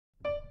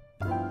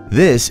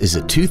This is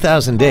a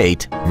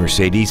 2008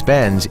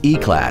 Mercedes-Benz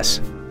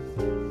E-Class.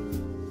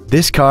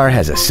 This car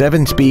has a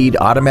 7-speed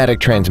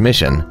automatic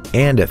transmission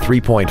and a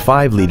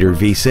 3.5-liter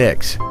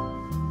V6.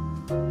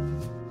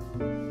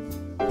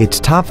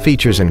 Its top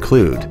features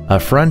include a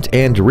front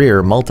and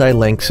rear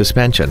multi-link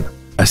suspension,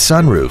 a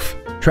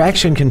sunroof,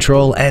 traction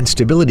control and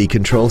stability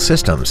control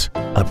systems,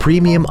 a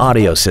premium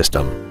audio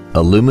system,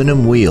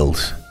 aluminum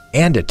wheels,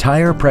 and a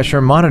tire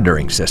pressure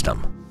monitoring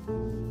system.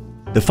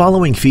 The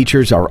following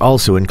features are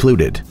also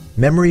included: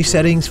 memory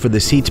settings for the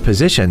seat's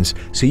positions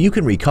so you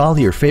can recall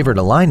your favorite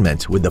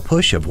alignments with the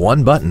push of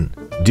one button,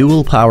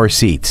 dual power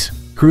seats,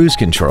 cruise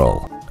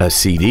control, a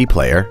CD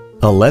player,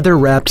 a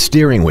leather-wrapped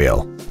steering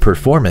wheel,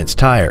 performance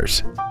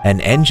tires, an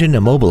engine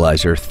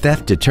immobilizer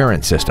theft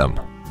deterrent system,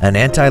 an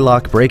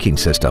anti-lock braking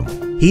system,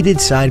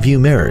 heated side view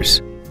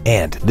mirrors,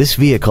 and this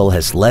vehicle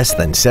has less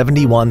than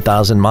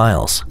 71,000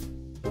 miles.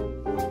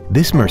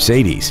 This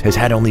Mercedes has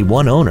had only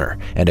one owner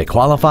and it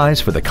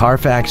qualifies for the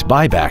Carfax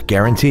buyback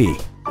guarantee.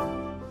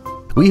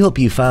 We hope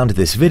you found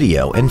this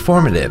video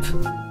informative.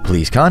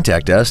 Please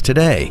contact us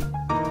today.